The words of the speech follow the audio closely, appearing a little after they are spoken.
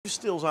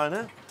stil zijn,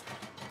 hè? Maar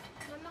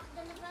mag ik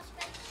dan nog wel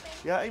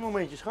spelen? Ja, één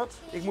momentje, schat.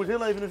 Ik moet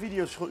heel even een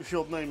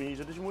videoshot nemen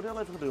hier, dus je moet heel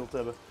even geduld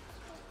hebben.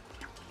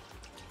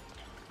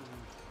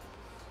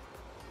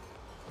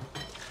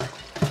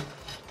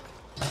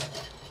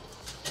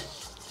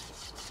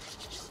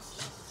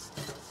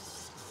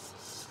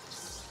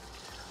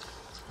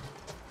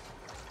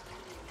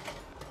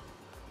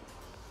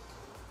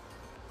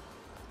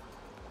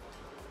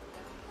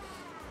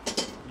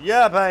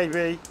 Yeah,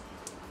 baby.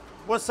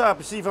 What's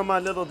up, Siva, my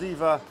little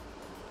diva?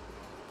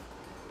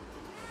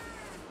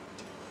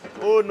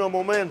 Uno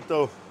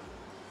momento.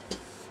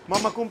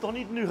 Mama komt toch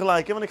niet nu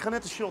gelijk, hè? Want ik ga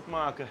net een shot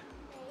maken.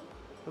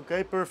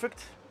 Oké,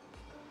 perfect.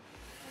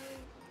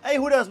 Hey,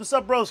 who does? What's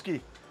up,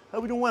 broski?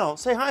 Hope you doing well.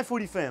 Say hi,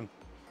 foodie fam.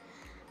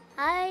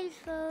 Hi,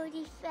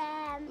 foodie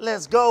fam.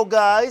 Let's go,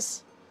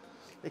 guys.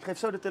 Ik geef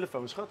zo de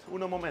telefoon, schat.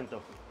 Uno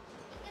momento.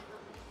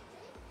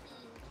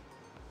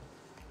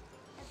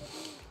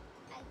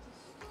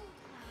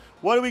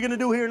 What are we gonna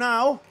do here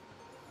now?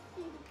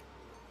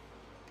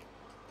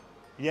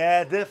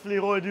 Yeah, definitely,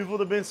 Roy Duvel.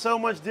 There've been so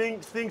much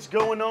things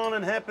going on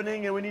and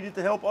happening, and we needed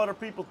to help other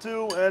people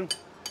too. And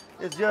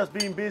it's just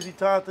been busy.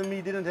 Tat and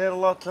me didn't have a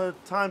lot of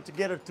time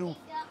together to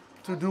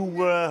do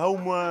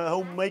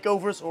home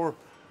makeovers or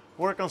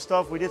work on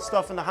stuff. We did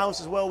stuff in the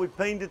house as well. We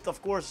painted,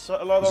 of course,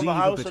 a lot of the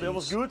house, so that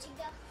was good.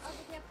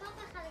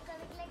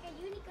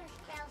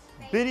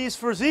 Biddies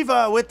for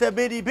Ziva with the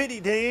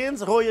biddy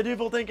dance. Roy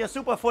Duvel, thank you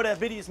super for that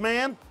biddies,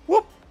 man.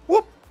 Whoop,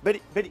 whoop,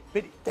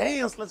 biddy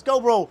dance. Let's go,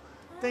 bro.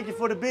 Thank you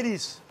for the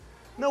biddies.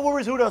 No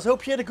worries, Hudas.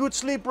 Hope you had a good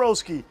sleep,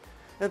 broski.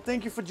 And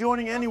thank you for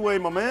joining anyway,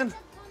 my man.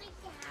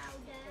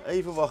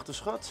 Even wachten,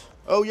 schat.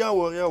 Oh, ja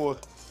hoor, ja hoor.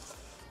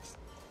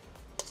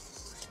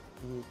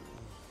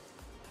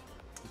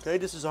 Okay,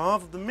 this is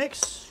half of the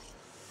mix.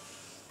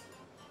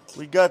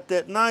 We got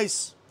that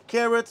nice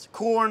carrot,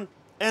 corn,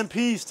 and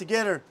peas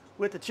together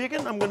with the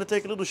chicken. I'm gonna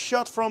take a little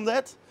shot from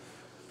that.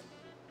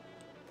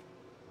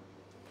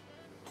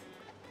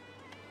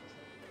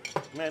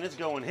 Man, it's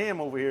going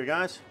ham over here,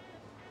 guys.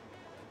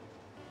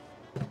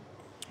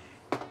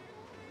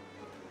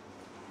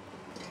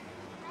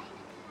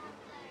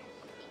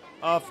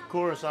 Of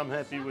course I'm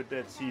happy with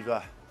that,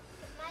 Siva.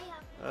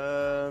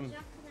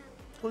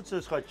 Goed zo,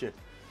 schatje.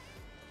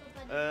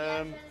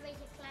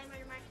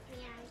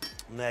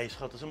 Nee, schat,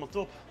 dat is helemaal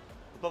top.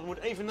 We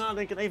moeten even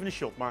nadenken en even een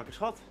shot maken,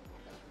 schat.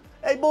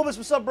 Hey, Bobbis,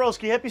 what's up,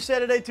 broski? Happy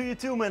Saturday to you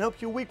too, man. Hope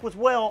your week was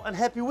well and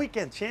happy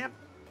weekend, champ.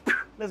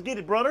 Let's get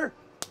it, brother.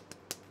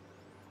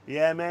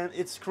 Yeah, man,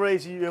 it's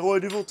crazy. Roy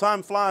Duvel,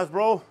 time flies,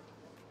 bro.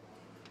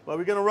 But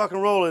we're gonna rock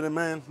and roll it,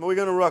 man. We're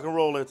gonna rock and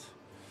roll it.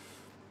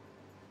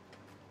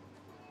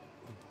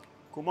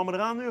 Komt mama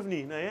eraan nu of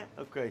niet? Nee,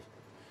 hè? Oké.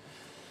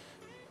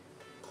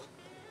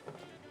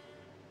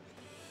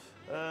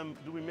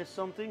 Do we miss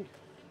something?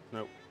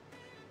 No.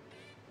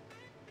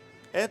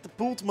 Add the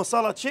pulled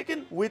masala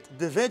chicken with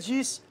the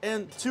veggies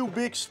and 2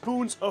 big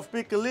spoons of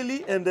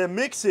piccalilli and then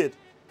mix it.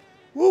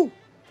 Woo!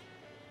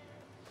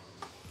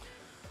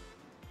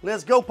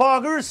 Let's go,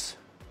 poggers!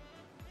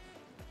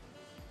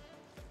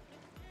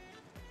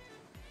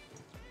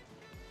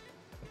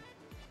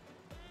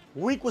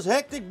 Week was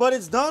hectic, but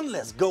it's done.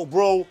 Let's go,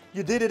 bro.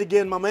 You did it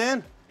again, my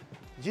man.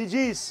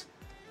 GG's.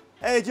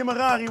 Hey, Jim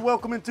Harari,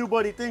 welcome in too,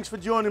 buddy. Thanks for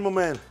joining, my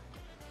man.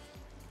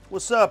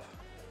 What's up?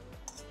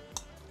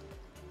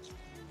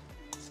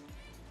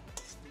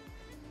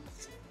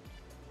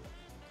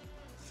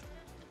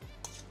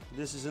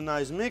 This is a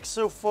nice mix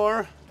so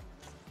far.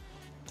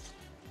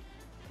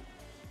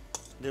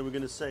 Then we're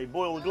gonna say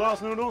boil the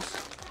glass noodles.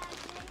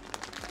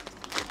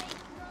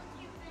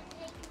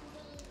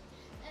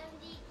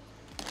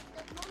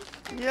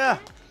 Ja,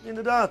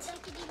 inderdaad. Dat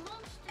je die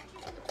monstertjes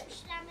moet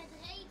verslaan met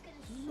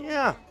rekenen.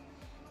 Ja.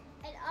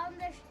 En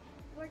anders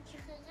word je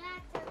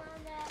geraakt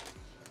en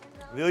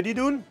dan... Wil je die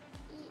doen?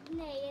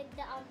 Nee,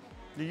 de andere.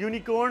 The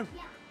unicorn?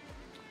 Ja.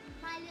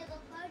 My Little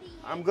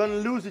Pony. I'm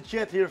gonna lose the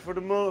chat here for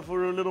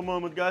a little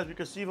moment, guys,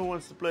 because Steven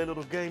wants to play a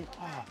little game.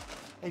 Ah,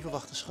 even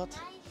wachten, schat. My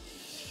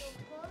Little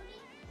Pony.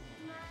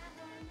 Maar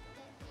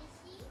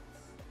is iets.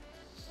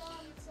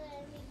 Want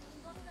ik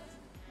ben bang dat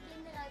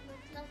kinderen uit mijn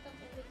klas dat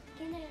er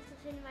kinderachtig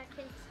vinden, maar ik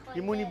vind het gewoon...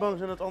 Je moet niet bang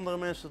zijn dat andere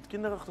mensen het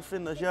kinderachtig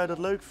vinden. Als jij dat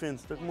leuk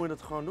vindt, dan moet je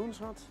dat gewoon doen,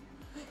 schat.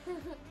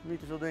 Niet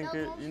te veel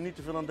denken, niet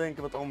te veel aan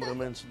denken wat andere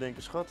mensen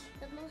denken, schat.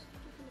 Dat monstertje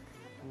vind ik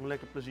grappig. Je moet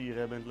lekker plezier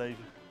hebben in het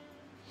leven.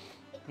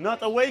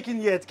 Not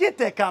awakened yet. Get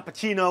that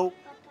cappuccino.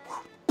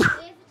 Papa,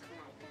 even het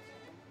geluid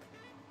aanzetten.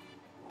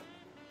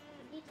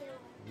 Niet heel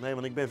hard. Nee,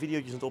 want ik ben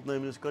video's aan het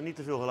opnemen, dus ik kan niet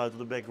te veel geluid op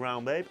de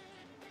background, babe.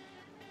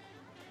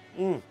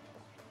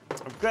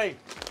 Oké.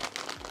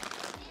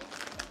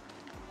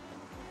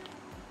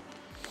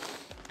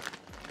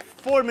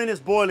 4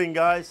 minutes boiling,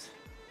 guys.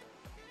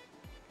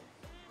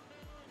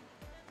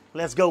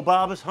 Let's go,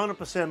 Babas.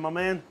 100%, my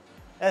man.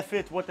 F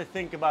it, what they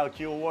think about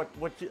you.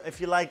 If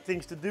you like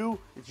things to do,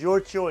 it's your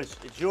choice.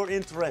 It's your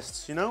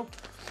interests, you know?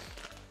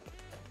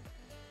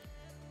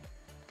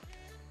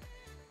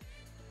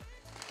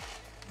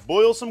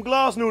 Boil some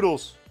glass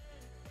noodles.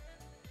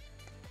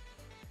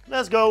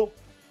 Let's go.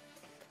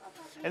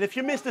 And if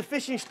you missed the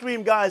fishing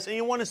stream, guys, and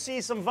you want to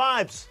see some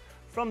vibes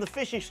from the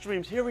fishing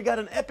streams, here we got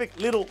an epic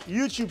little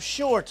YouTube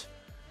short.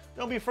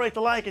 Don't be afraid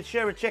to like it,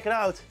 share it, check it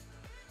out.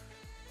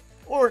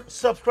 Or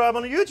subscribe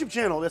on the YouTube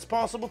channel. That's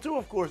possible too,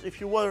 of course, if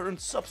you weren't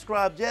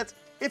subscribed yet.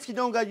 If you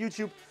don't got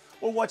YouTube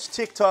or watch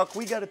TikTok,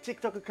 we got a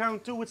TikTok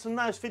account too with some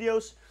nice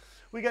videos.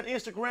 We got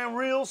Instagram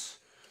Reels.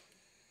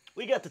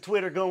 We got the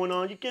Twitter going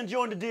on. You can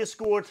join the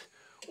Discord.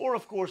 Or,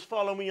 of course,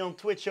 follow me on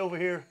Twitch over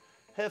here.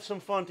 Have some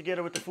fun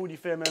together with the Foodie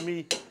fam and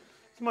me.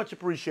 It's much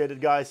appreciated,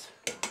 guys.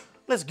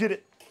 Let's get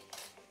it.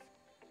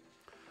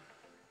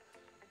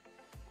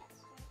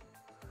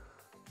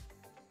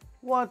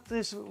 What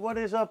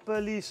is up,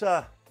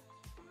 Lisa?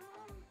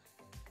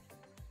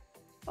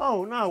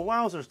 Oh, no,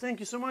 wowzers. Thank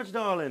you so much,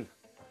 darling.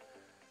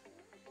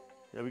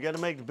 Yeah, we got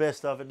to make the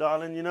best of it,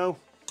 darling, you know.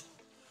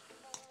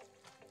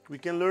 We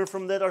can learn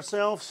from that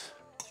ourselves.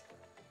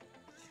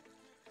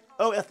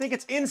 Oh, I think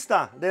it's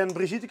Insta then,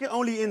 Brigitte.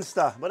 Only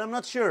Insta, but I'm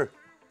not sure.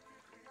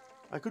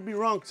 I could be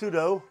wrong too,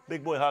 though.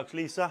 Big boy hugs,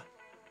 Lisa.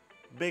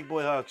 Big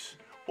boy hugs.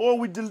 Or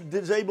we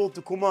disable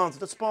the command.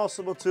 That's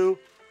possible too.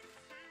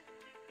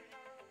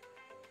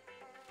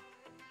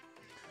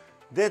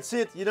 That's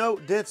it, you know.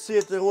 That's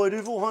it, Roy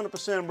Duvel,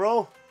 100%,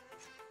 bro.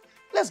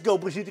 Let's go,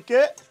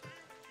 Brigitte.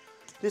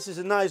 This is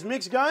a nice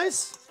mix,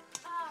 guys.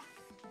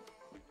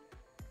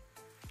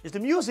 Is the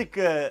music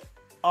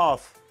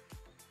off?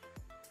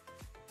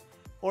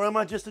 Or am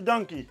I just a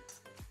donkey?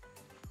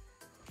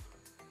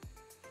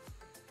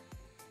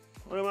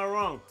 Or am I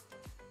wrong?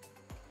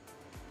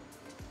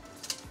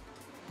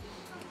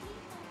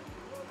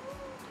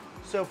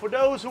 So for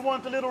those who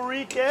want a little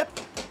recap,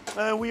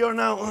 we are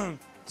now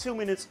 2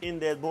 minutes in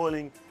that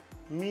boiling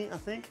meat, I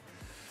think.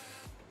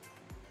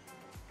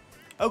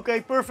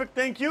 Okay, perfect,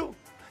 thank you.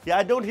 Yeah,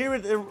 I don't hear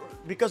it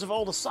because of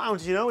all the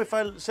sounds, you know. If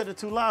I said it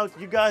too loud,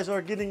 you guys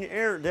are getting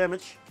air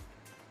damage.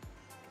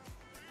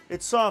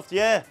 It's soft,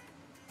 yeah.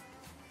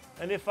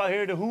 And if I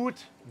hear the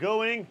hoot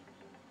going,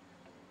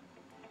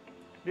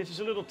 this is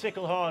a little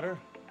tickle harder.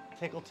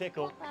 Tickle,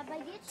 tickle. Papa, bij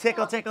dit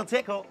Tickle, spel- tickle,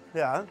 tickle.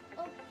 Ja. Op,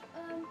 wacht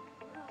even.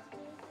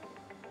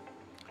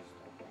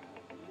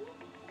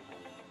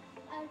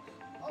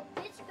 Op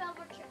dit spel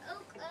word je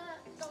ook,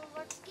 dan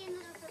wordt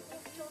kinderen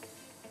verplicht om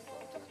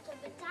toch te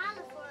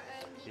betalen voor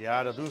die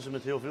Ja, dat doen ze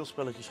met heel veel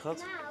spelletjes, schat.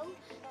 Nou,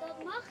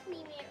 dat mag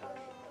niet meer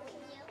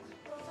origineel,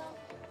 want dan,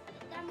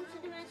 daar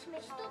moeten de mensen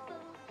mee stoppen,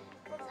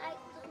 want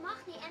eigenlijk, dat mag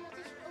niet en dat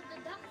is op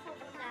de dag van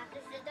vandaag,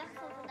 dus de dag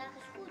van vandaag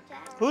is goed,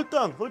 hè? Goed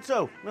dan, goed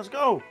zo. Let's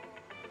go.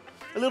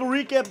 A little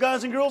recap,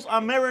 guys and girls. I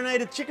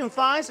marinated chicken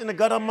thighs and I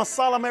got a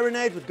masala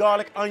marinade with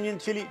garlic, onion,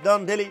 chili,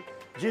 dun dilly,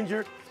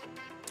 ginger.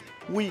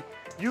 We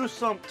used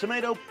some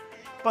tomato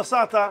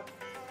passata,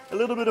 a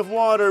little bit of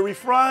water. We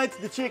fried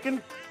the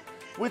chicken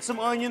with some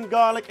onion,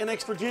 garlic, and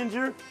extra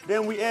ginger.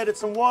 Then we added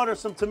some water,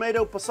 some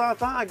tomato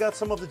passata. I got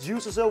some of the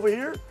juices over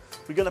here.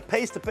 We're gonna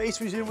paste the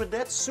pastries in with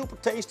that. Super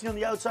tasty on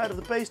the outside of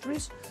the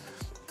pastries.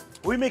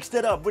 We mixed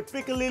that up with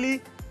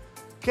piccalilli,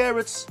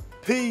 carrots,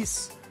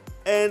 peas,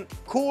 and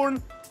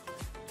corn.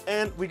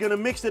 And we're gonna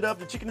mix it up.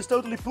 The chicken is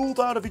totally pulled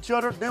out of each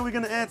other. Then we're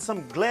gonna add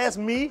some glass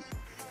meat.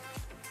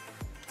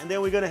 And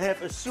then we're gonna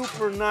have a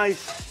super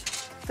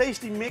nice,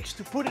 tasty mix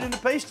to put it in the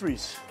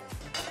pastries.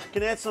 You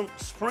can add some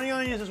spring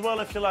onions as well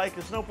if you like,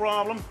 it's no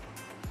problem.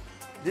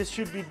 This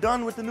should be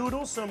done with the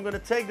noodles, so I'm gonna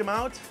take them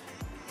out.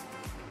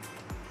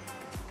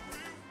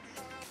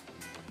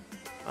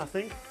 I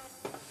think.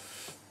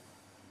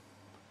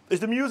 Is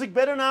the music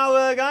better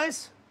now,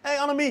 guys? Hey,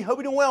 Annemie, hope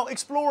you're doing well.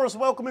 Explorers,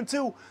 welcome in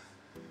too.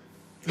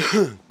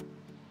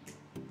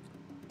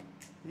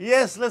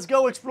 Yes, let's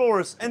go,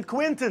 Explorers. And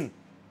Quentin,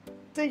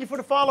 thank you for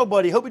the follow,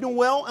 buddy. Hope you're doing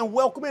well and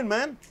welcome in,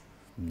 man.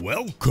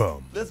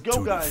 Welcome. Let's go,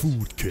 to guys. The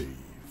Food Cave.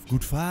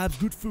 Good vibes,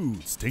 good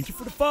foods. Thank you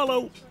for the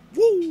follow.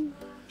 Woo!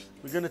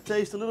 We're gonna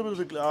taste a little bit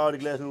of the oh, the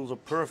glass noodles are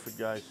perfect,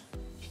 guys.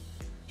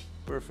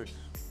 Perfect.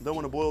 Don't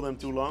want to boil them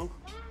too long.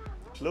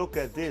 Look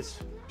at this.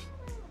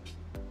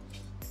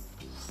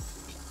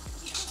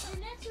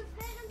 Net zo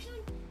ver en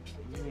toen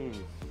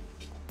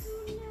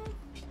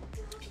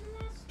de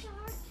laatste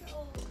hartje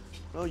op.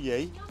 Oh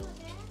jee. Jammer,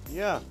 hè?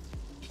 Ja.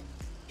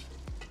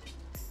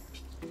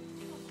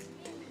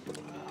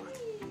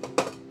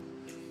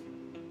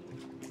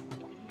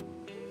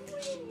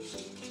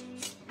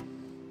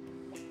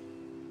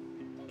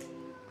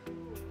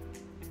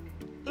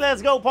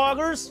 Let's go,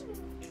 Poggers.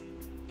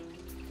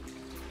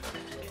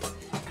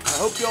 I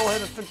hope you all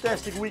have a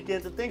fantastic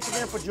weekend and thanks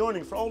again for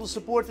joining, for all the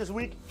support this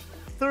week.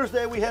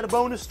 Thursday we had a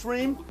bonus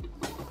stream,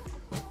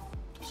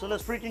 so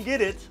let's freaking get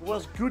it. It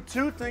was good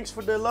too. Thanks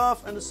for the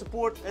love and the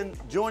support and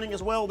joining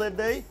as well that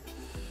day.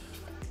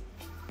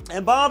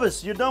 And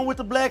Barbas, you're done with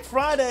the Black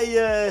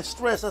Friday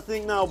stress, I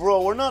think now,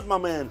 bro, or not, my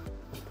man?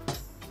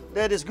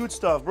 That is good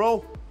stuff,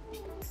 bro.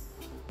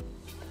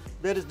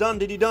 That is done,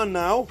 diddy done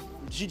now.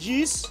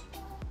 GG's.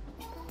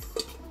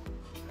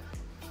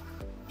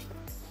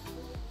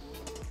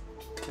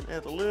 Can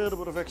add a little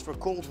bit of extra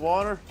cold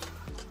water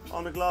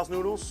on the glass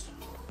noodles.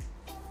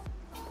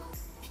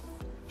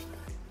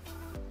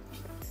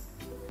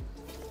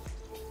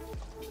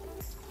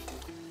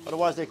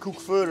 Otherwise they cook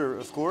further,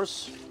 of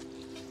course.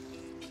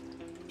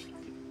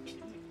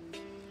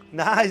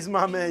 Nice,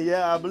 my man.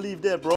 Yeah, I believe that, bro.